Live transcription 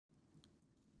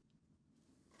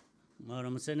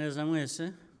Mwaramutse neza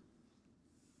mwese.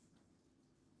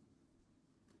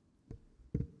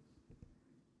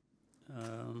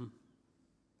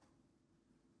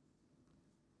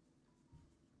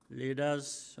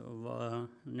 Leaders of our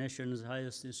nation's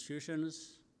highest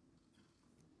institutions,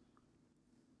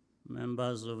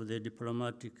 members of the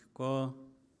diplomatic corps,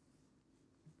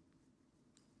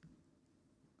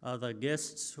 other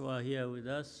guests who are here with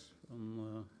us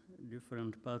from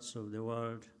different parts of the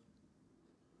world,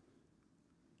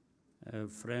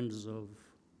 friends of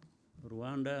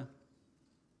Rwanda,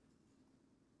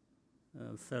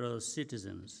 fellow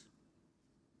citizens.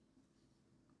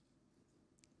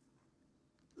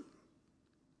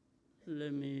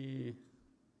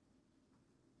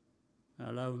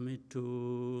 Allow me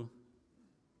to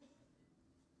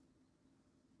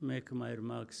make my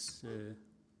remarks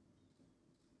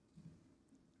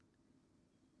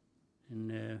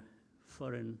in a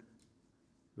foreign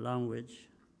language.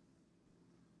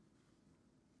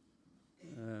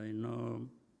 I know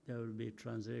there will be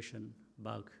translation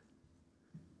back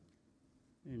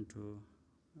into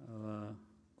our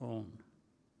own.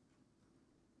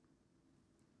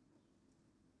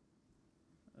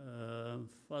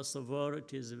 First of all,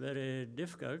 it is very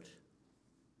difficult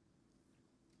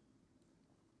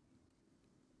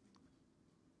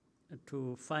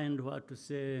to find what to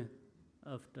say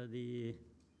after the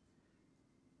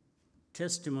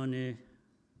testimony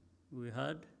we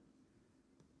had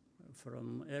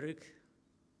from Eric,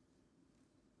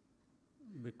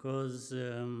 because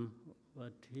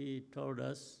what he told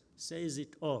us says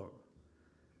it all,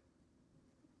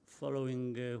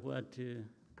 following what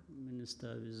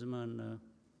Minister Bizimana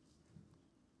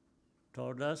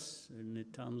told us in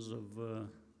terms of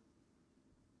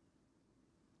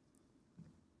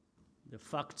the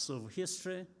facts of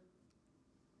history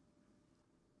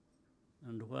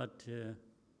and what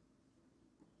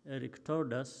Eric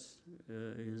told us,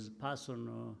 his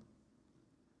personal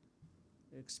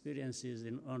experiences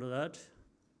in all that,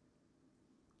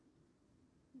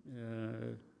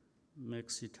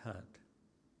 makes it hard.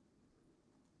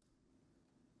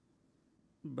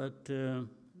 But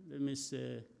let me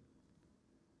say,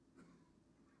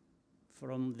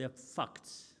 from the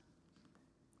facts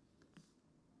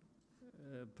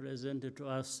presented to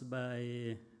us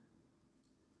by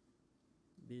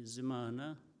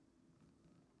Bizimana,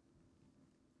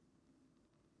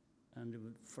 and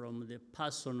from the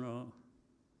personal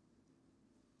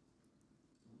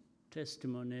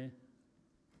testimony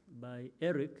by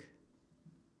Eric,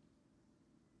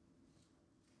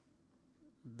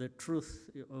 the truth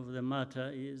of the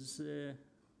matter is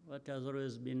what has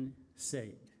always been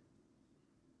said.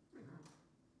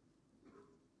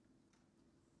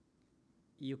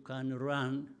 You can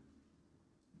run,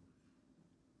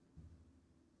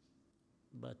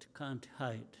 but can't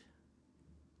hide.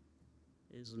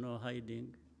 There's no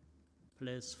hiding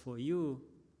place for you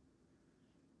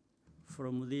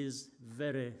from these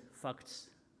very facts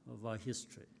of our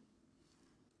history.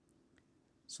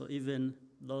 So even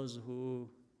those who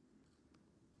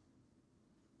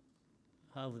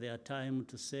have their time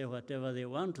to say whatever they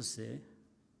want to say,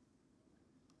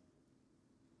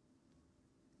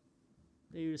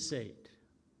 they will say it.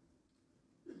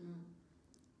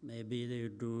 Maybe they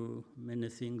will do many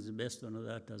things based on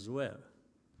that as well.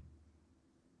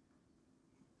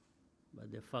 But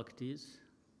the fact is,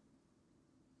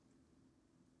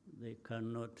 they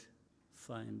cannot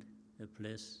find a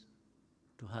place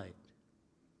to hide.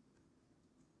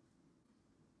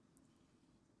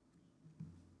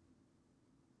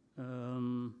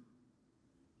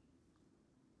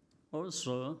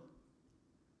 Also,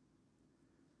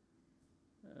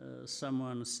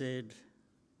 someone said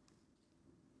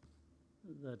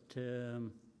that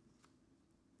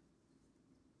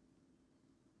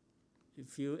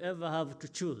if you ever have to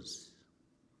choose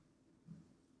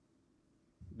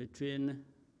between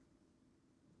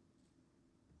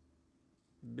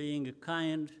being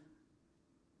kind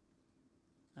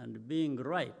and being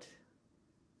right,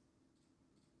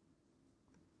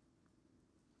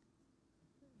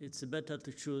 it's better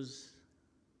to choose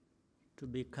to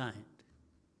be kind,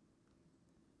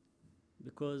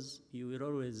 because you will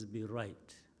always be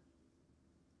right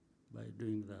by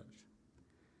doing that.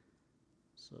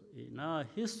 So in our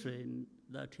history, in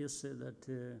that history that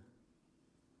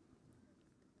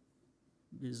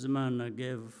Bizimana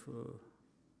gave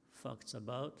facts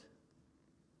about,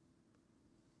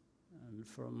 and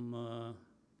from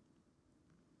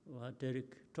what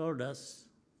Eric told us,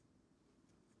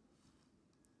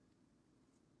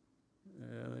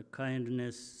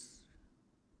 kindness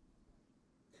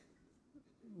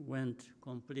went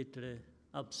completely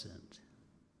absent.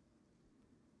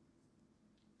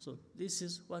 So this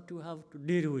is what we have to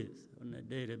deal with on a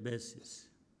daily basis.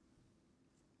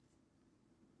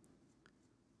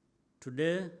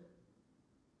 Today,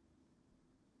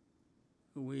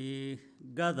 we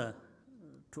gather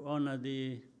to honor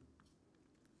the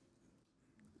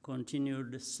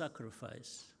continued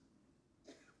sacrifice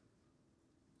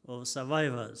of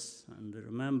survivors and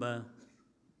remember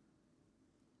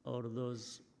all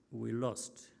those we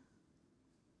lost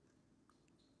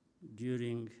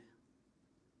during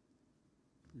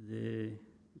the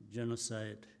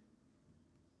genocide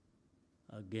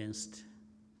against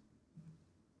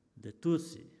the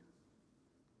Tutsi,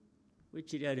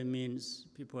 which really means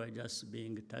people are just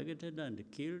being targeted and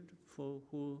killed for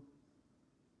who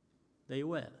they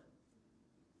were.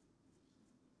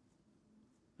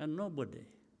 And nobody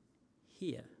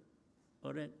here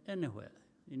or anywhere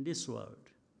in this world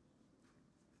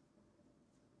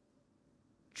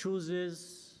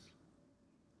chooses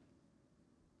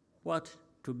what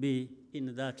to be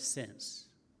in that sense.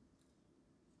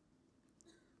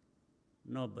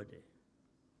 Nobody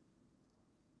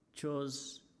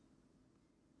chose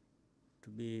to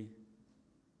be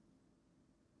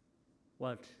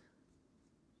what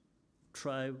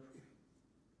tribe,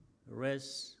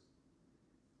 race,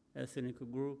 ethnic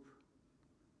group.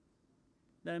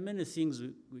 There are many things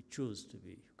we choose to be.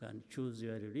 You can choose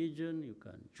your religion, you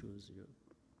can choose your,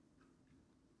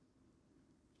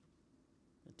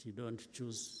 but you don't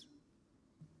choose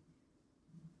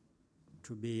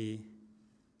to be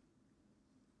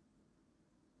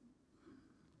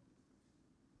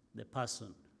the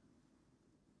person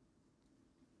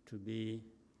to be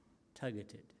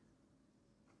targeted.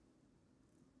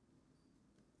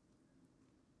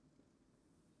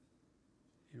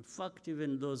 In fact,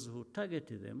 even those who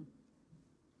targeted them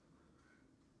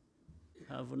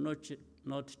have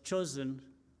not chosen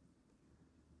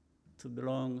to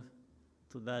belong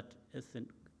to that ethnic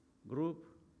group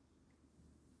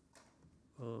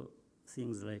or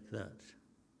things like that.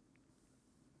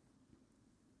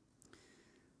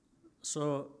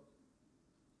 So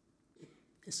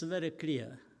it's very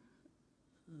clear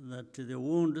that the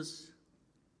wounds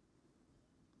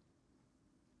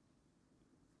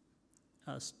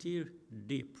are still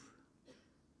deep.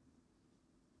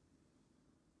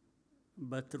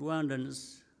 But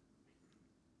Rwandans,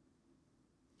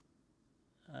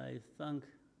 I thank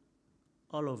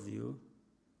all of you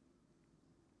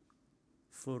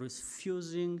for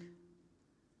refusing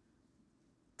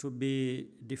to be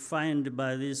defined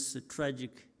by this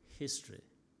tragic history.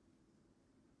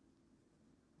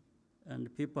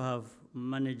 And people have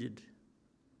managed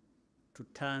to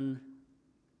turn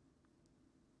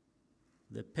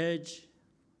the page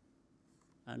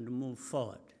and move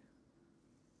forward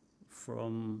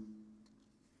from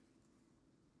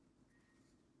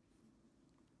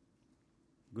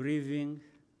grieving,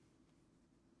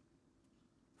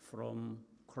 from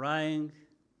crying,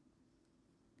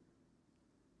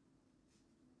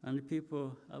 and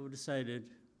people have decided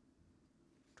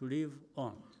to live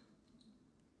on.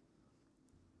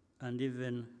 And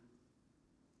even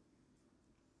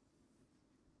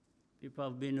people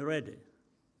have been ready,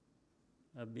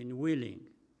 have been willing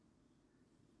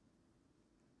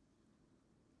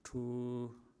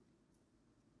to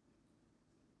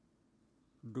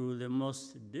do the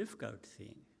most difficult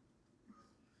thing,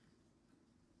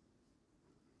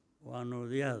 one or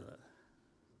the other.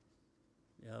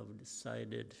 They have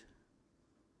decided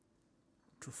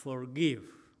to forgive.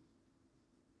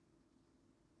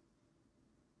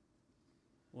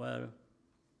 Well,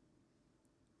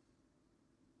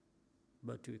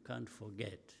 but we can't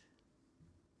forget.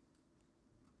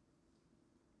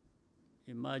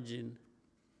 Imagine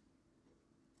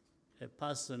a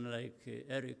person like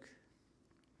Eric,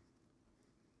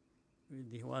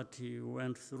 with what he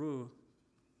went through,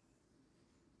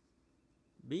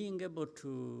 being able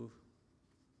to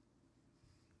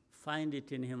find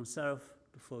it in himself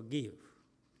to forgive.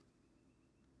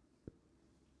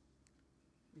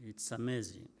 It's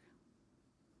amazing.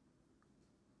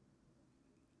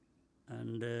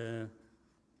 And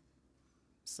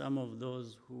some of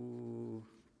those who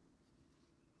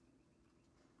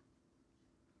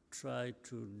try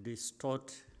to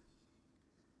distort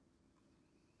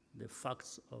the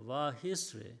facts of our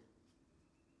history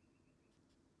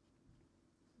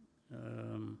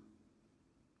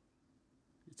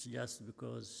it's just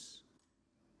because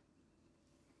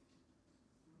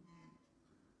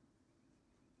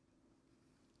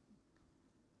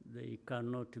they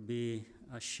cannot be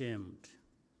ashamed.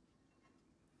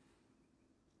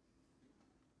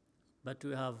 But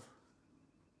we have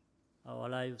our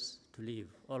lives to live,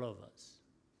 all of us.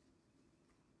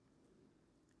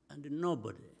 And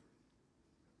nobody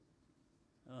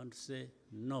I want to say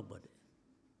nobody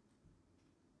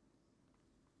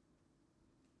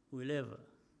will ever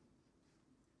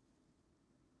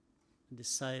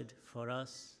decide for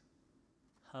us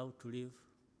how to live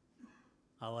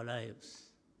our lives.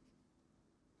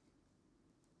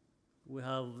 We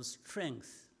have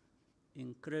strength,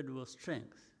 incredible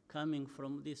strength, coming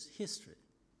from this history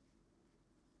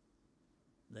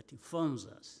that informs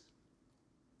us,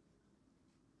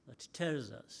 that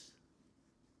tells us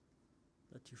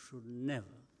that you should never,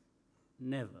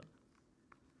 never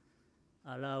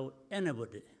allow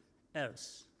anybody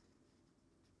else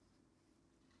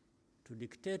to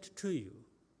dictate to you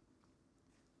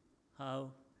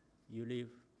how you live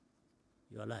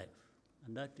your life.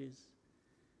 And that is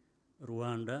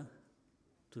Rwanda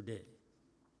today.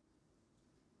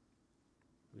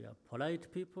 We are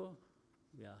polite people,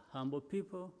 we are humble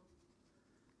people,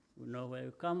 we know where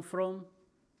we come from,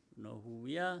 we know who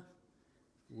we are,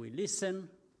 we listen,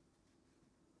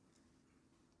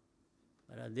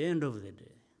 but at the end of the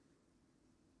day,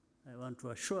 I want to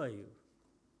assure you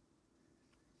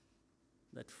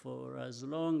that for as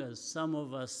long as some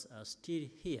of us are still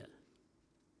here,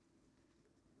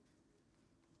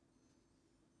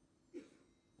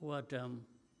 what I'm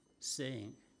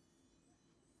saying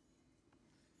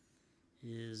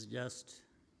is just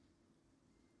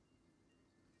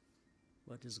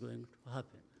what is going to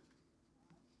happen,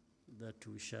 that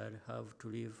we shall have to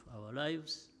live our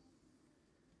lives,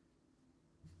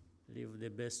 live the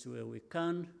best way we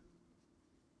can,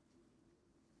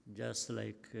 just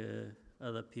like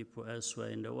other people elsewhere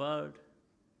in the world,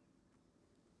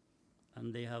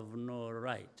 and they have no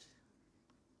right,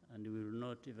 and we will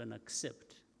not even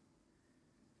accept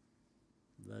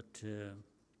that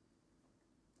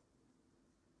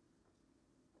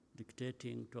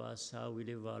dictating to us how we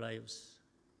live our lives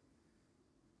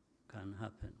can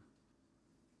happen.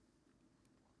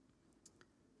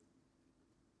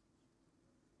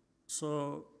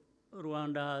 So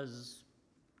Rwanda has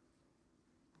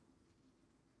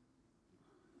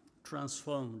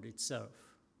transformed itself.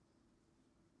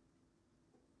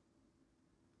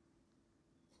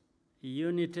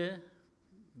 Unity,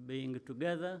 being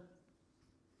together,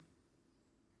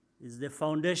 is the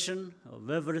foundation of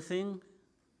everything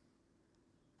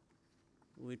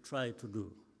we try to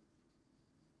do.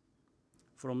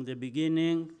 From the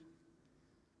beginning,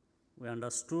 we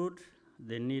understood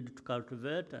the need to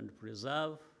cultivate and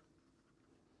preserve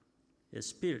a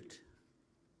spirit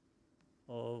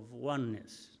of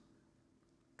oneness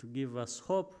to give us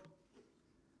hope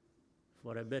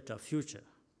for a better future.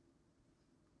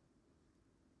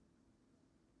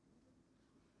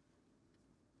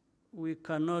 We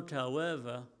cannot,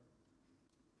 however,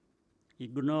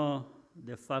 ignore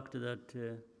the fact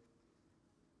that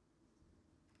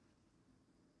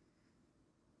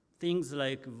things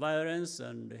like violence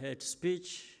and hate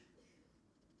speech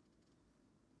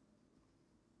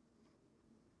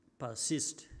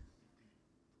persist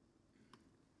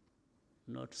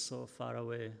not so far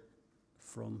away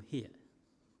from here.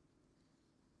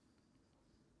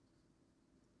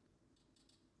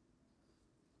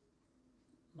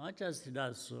 Much as it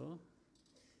does so,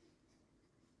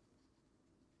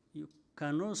 you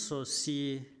can also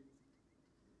see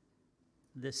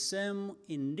the same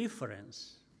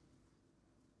indifference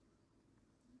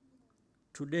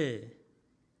today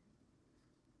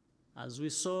as we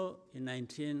saw in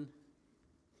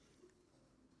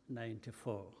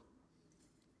 1994.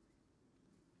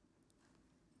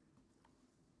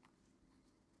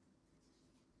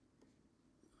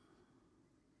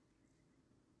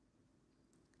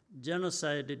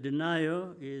 Genocide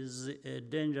denial is a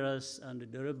dangerous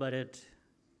and deliberate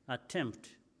attempt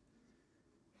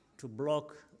to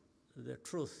block the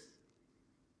truth.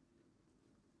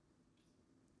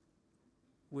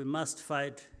 We must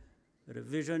fight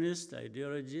revisionist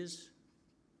ideologies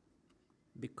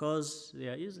because they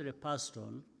are easily passed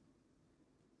on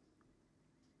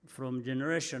from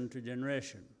generation to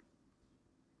generation.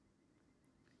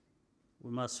 We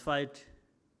must fight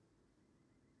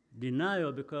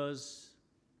denial because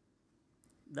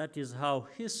that is how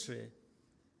history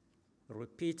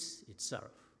repeats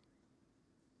itself.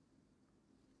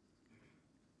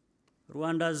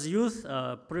 Rwanda's youth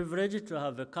are privileged to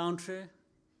have a country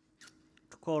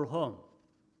to call home,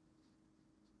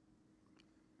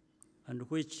 and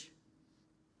which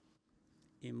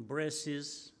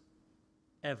embraces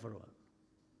everyone,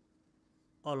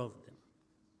 all of them.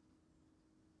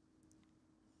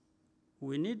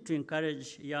 We need to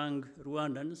encourage young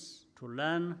Rwandans to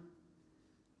learn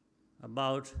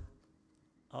about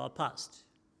our past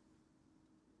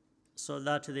so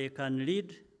that they can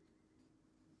lead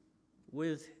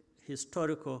with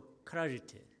historical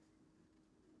clarity,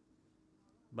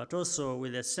 but also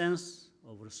with a sense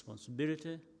of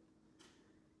responsibility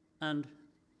and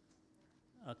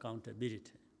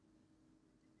accountability.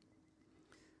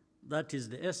 That is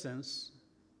the essence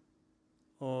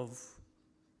of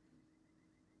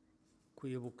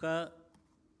Kwibuka,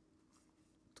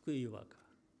 Kwibuka.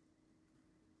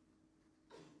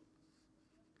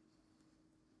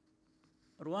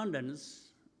 Rwandans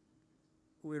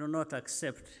will not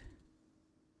accept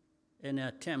any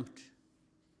attempt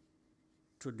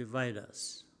to divide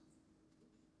us.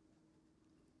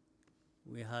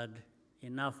 We had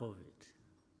enough of it,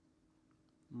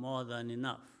 more than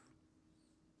enough.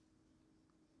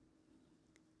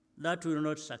 That will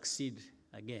not succeed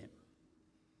again,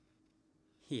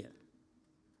 here,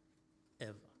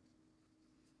 ever.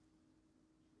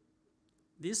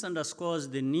 This underscores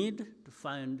the need to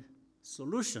find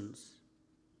solutions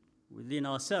within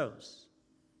ourselves,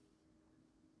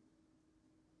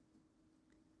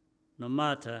 no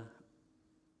matter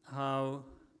how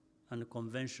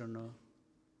unconventional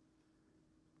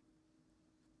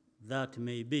that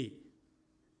may be,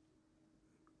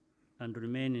 and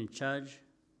remain in charge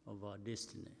of our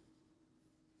destiny.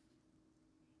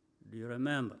 Do you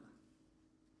remember?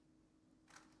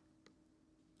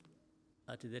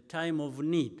 At the time of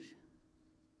need,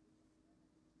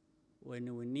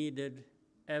 when we needed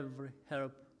every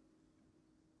help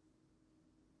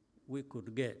we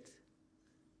could get,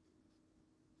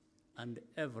 and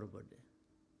everybody,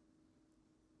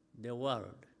 the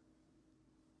world,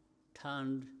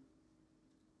 turned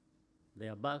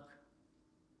their back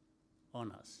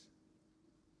on us.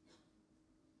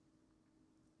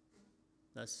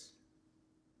 That's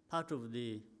part of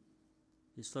the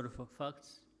historical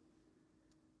facts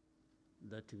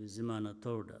that Bizimana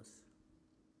told us.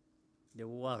 The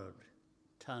world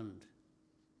turned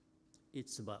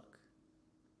its back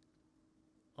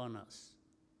on us.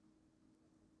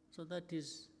 So that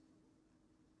is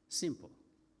simple.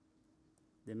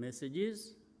 The message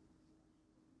is,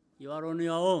 you are on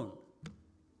your own.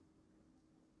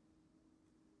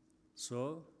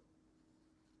 So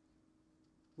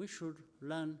we should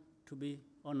learn to be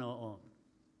on our own.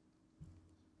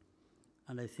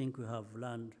 And I think we have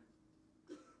learned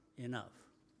enough.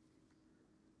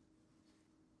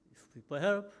 If people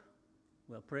help,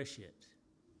 we appreciate.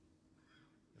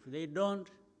 If they don't,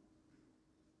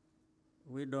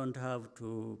 we don't have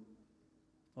to,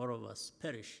 all of us,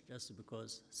 perish just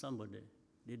because somebody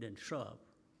didn't show up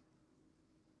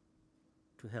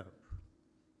to help.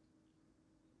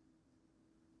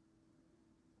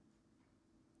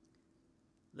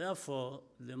 Therefore,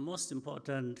 the most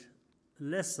important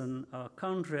lesson our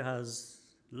country has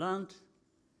learned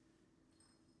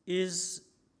is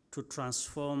to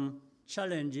transform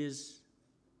challenges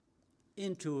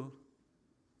into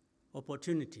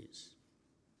opportunities.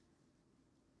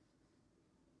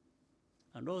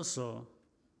 And also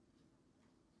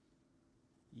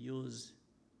use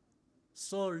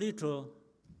so little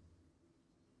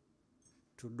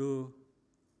to do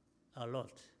a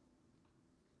lot.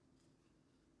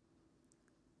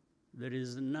 There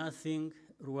is nothing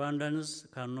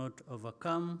Rwandans cannot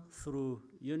overcome through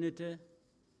unity,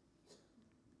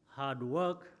 hard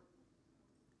work,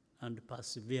 and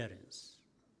perseverance.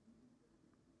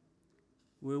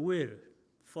 We will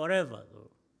forever,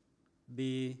 though,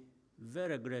 be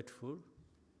very grateful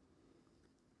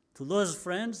to those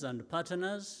friends and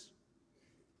partners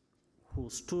who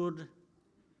stood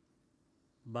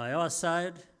by our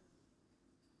side,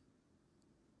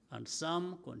 and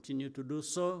some continue to do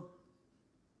so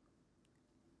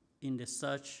in the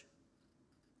search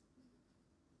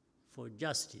for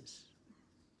justice,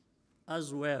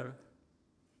 as well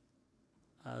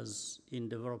as in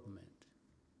development.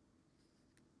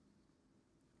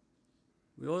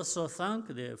 We also thank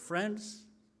the friends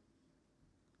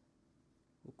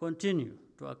who continue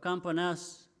to accompany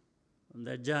us on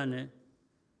the journey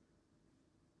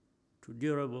to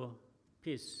durable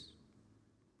peace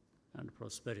and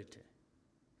prosperity.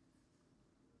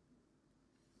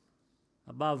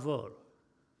 Above all,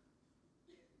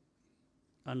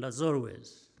 and as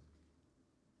always,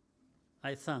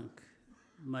 I thank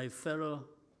my fellow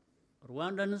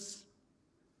Rwandans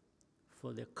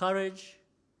for the courage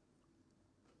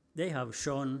they have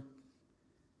shown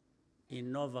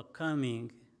in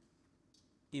overcoming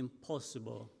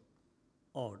impossible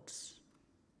odds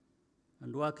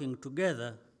and working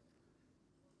together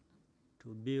to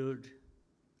build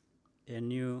a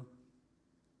new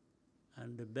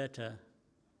and a better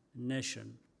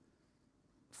nation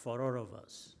for all of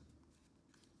us.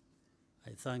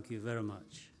 I thank you very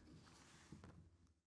much.